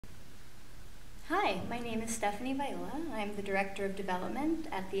Hi, my name is Stephanie Viola. I'm the Director of Development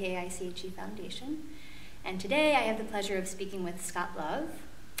at the AIChE Foundation. And today I have the pleasure of speaking with Scott Love,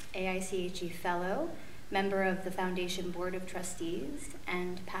 AIChE Fellow, member of the Foundation Board of Trustees,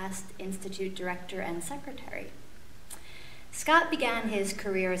 and past Institute Director and Secretary. Scott began his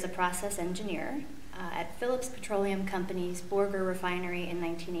career as a process engineer at Phillips Petroleum Company's Borger refinery in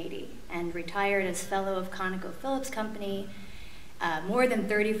 1980 and retired as Fellow of Connoco Phillips Company more than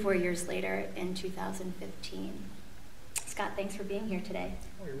 34 years later in 2015. Scott, thanks for being here today.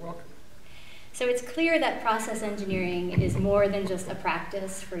 Oh, you're welcome. So it's clear that process engineering is more than just a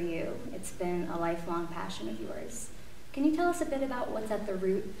practice for you. It's been a lifelong passion of yours. Can you tell us a bit about what's at the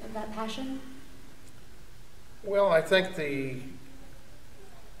root of that passion? Well, I think the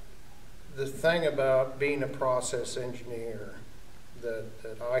thing about being a process engineer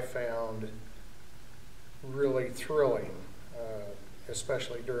that I found really thrilling,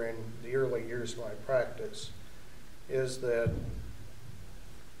 especially during the early years of my practice, is that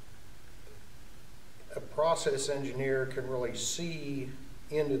a process engineer can really see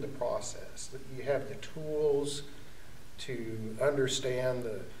into the process, that you have the tools to understand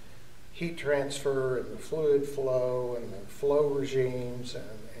the heat transfer and the fluid flow and the flow regimes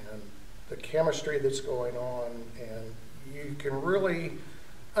and the chemistry that's going on, and you can really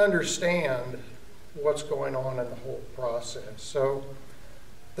understand what's going on in the whole process. So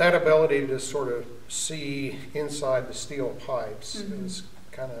that ability to sort of see inside the steel pipes is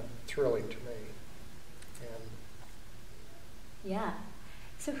kind of thrilling to me. And yeah.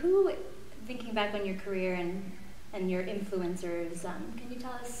 So who, thinking back on your career and your influencers, can you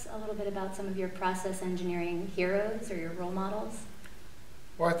tell us a little bit about some of your process engineering heroes or your role models?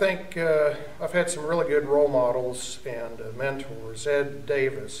 well, I think I've had some really good role models and mentors. Ed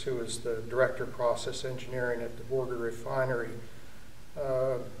Davis, who is the Director of Process Engineering at the Borger Refinery,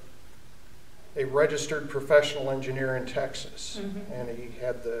 a registered professional engineer in Texas, and he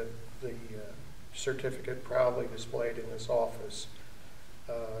had the certificate proudly displayed in his office.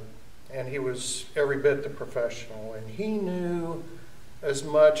 And he was every bit the professional, and he knew as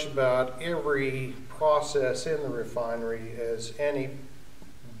much about every process in the refinery as anybody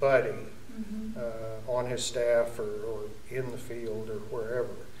on his staff or in the field or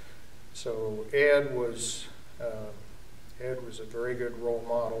wherever. So Ed was a very good role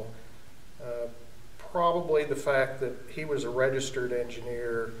model. Probably the fact that he was a registered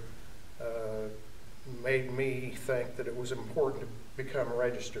engineer made me think that it was important to become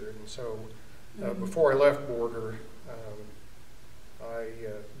registered. And so before I left Borger, I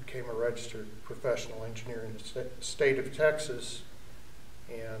became a registered professional engineer in the state of Texas.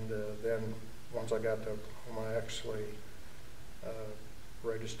 And then once I got to Oklahoma, I actually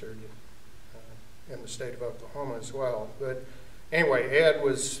registered in the state of Oklahoma as well. But anyway, Ed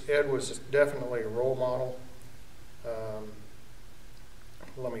was definitely a role model.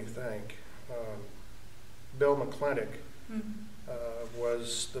 Let me think. Bill McClintock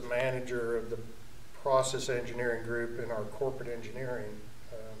was the manager of the process engineering group in our corporate engineering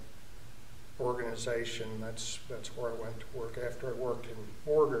organization. That's where I went to work after I worked in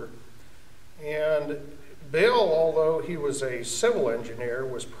Borger. And Bill, although he was a civil engineer,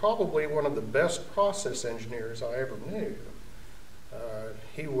 was probably one of the best process engineers I ever knew.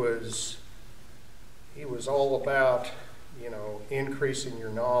 He was all about, increasing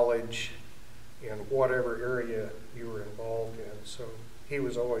your knowledge in whatever area you were involved in. So he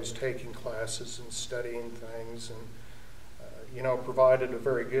was always taking classes and studying things, and provided a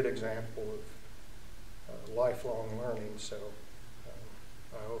very good example of lifelong learning. So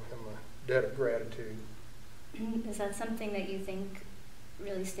I owe him a debt of gratitude. Is that something that you think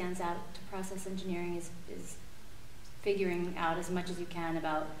really stands out to process engineering, is figuring out as much as you can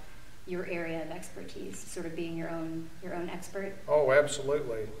about your area of expertise, sort of being your own expert? Oh,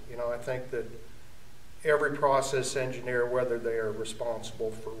 absolutely. I think that every process engineer, whether they are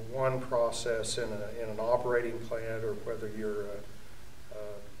responsible for one process in an operating plant or whether you're a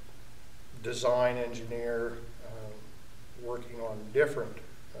design engineer working on different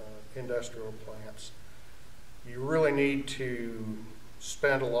industrial plants, you really need to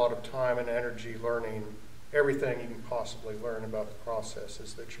spend a lot of time and energy learning everything you can possibly learn about the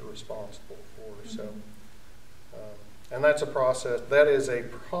processes that you're responsible for. So, and that's a process. That is a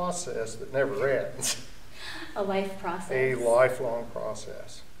process that never ends. A life process. A lifelong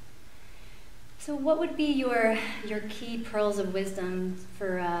process. So, what would be your key pearls of wisdom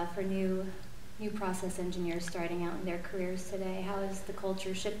for new process engineers starting out in their careers today? How has the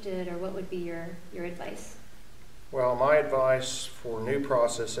culture shifted, or what would be your advice? Well, my advice for new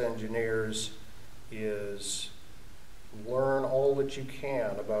process engineers is learn all that you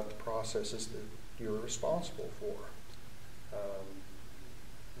can about the processes you're responsible for.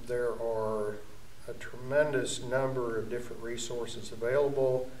 There are a tremendous number of different resources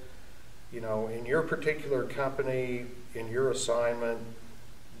available. You know, in your particular company, in your assignment,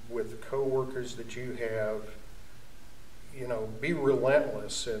 with the coworkers that you have, you know, be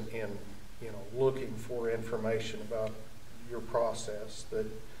relentless in you know, looking for information about your process that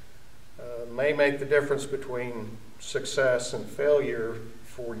may make the difference between success and failure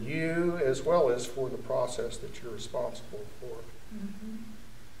for you as well as for the process that you're responsible for. Mm-hmm.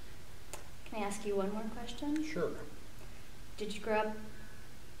 Can I ask you one more question? Sure. Did you grow up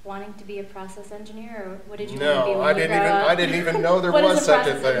wanting to be a process engineer, or what did you No, want to be when you grew up? I didn't even know there What is was a such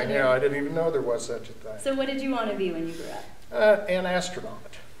a process thing. engineer? Yeah, I didn't even know there was such a thing. So what did you want to be when you grew up? An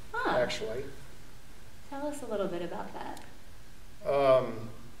astronaut, actually. Tell us a little bit about that.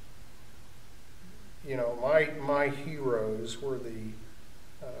 You know, my heroes were the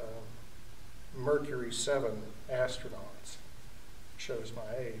Mercury 7 astronauts. Shows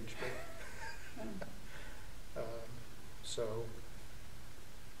my age, but so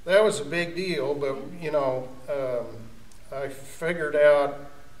that was a big deal. But you know, I figured out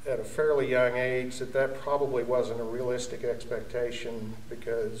at a fairly young age that probably wasn't a realistic expectation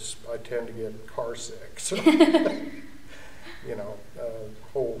because I tend to get car sick. So you know,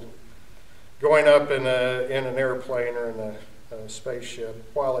 whole going up in an airplane or in a spaceship,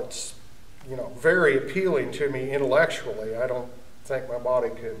 while it's, you know, very appealing to me intellectually, I don't think my body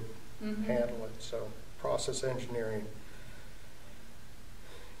could handle it. So process engineering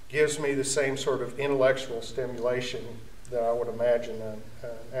gives me the same sort of intellectual stimulation that I would imagine an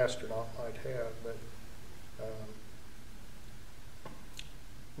astronaut might have. But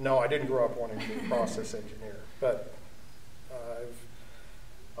no, I didn't grow up wanting to be a process engineer. But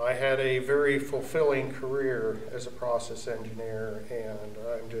I had a very fulfilling career as a process engineer, and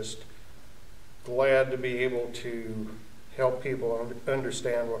I'm just glad to be able to help people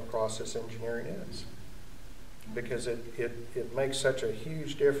understand what process engineering is, because it makes such a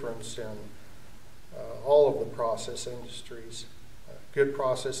huge difference in all of the process industries. Good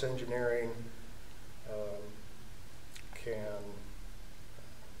process engineering can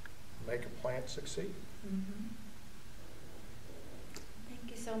make a plant succeed. Mm-hmm. Thank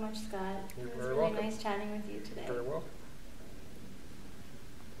you so much, Scott. You're It was very really welcome. nice chatting with you today. Very welcome.